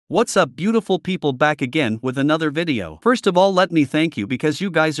What's up, beautiful people, back again with another video. First of all, let me thank you because you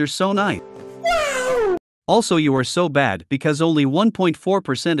guys are so nice. Also, you are so bad because only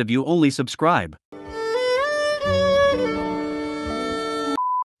 1.4% of you only subscribe.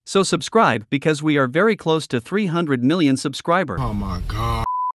 So subscribe because we are very close to 300 million subscribers. Oh my god.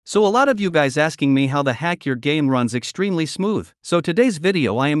 So a lot of you guys asking me how the heck your game runs extremely smooth. So today's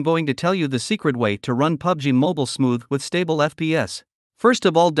video I am going to tell you the secret way to run PUBG Mobile smooth with stable FPS. First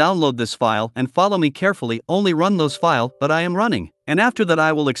of all, download this file and follow me carefully. Only run those files that I am running, and after that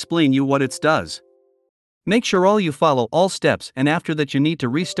I will explain you what it does. Make sure all you follow all steps, and after that you need to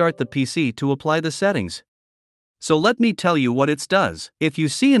restart the PC to apply the settings. So let me tell you what it does. If you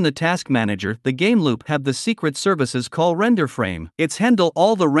see in the task manager, the Gameloop have the secret services called render frame. It's handle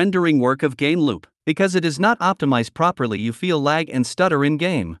all the rendering work of Gameloop. Because it is not optimized properly, you feel lag and stutter in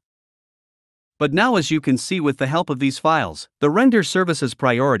game. But now, as you can see with the help of these files, the render services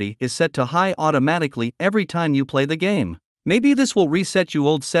priority is set to high automatically every time you play the game. Maybe this will reset you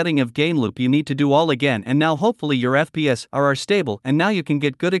old setting of Gameloop you need to do all again, and now hopefully your FPS are stable and now you can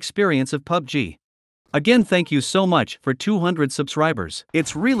get good experience of PUBG. Again, thank you so much for 200 subscribers.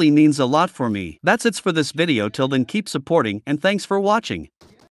 It really means a lot for me. That's it for this video. Till then, keep supporting and thanks for watching.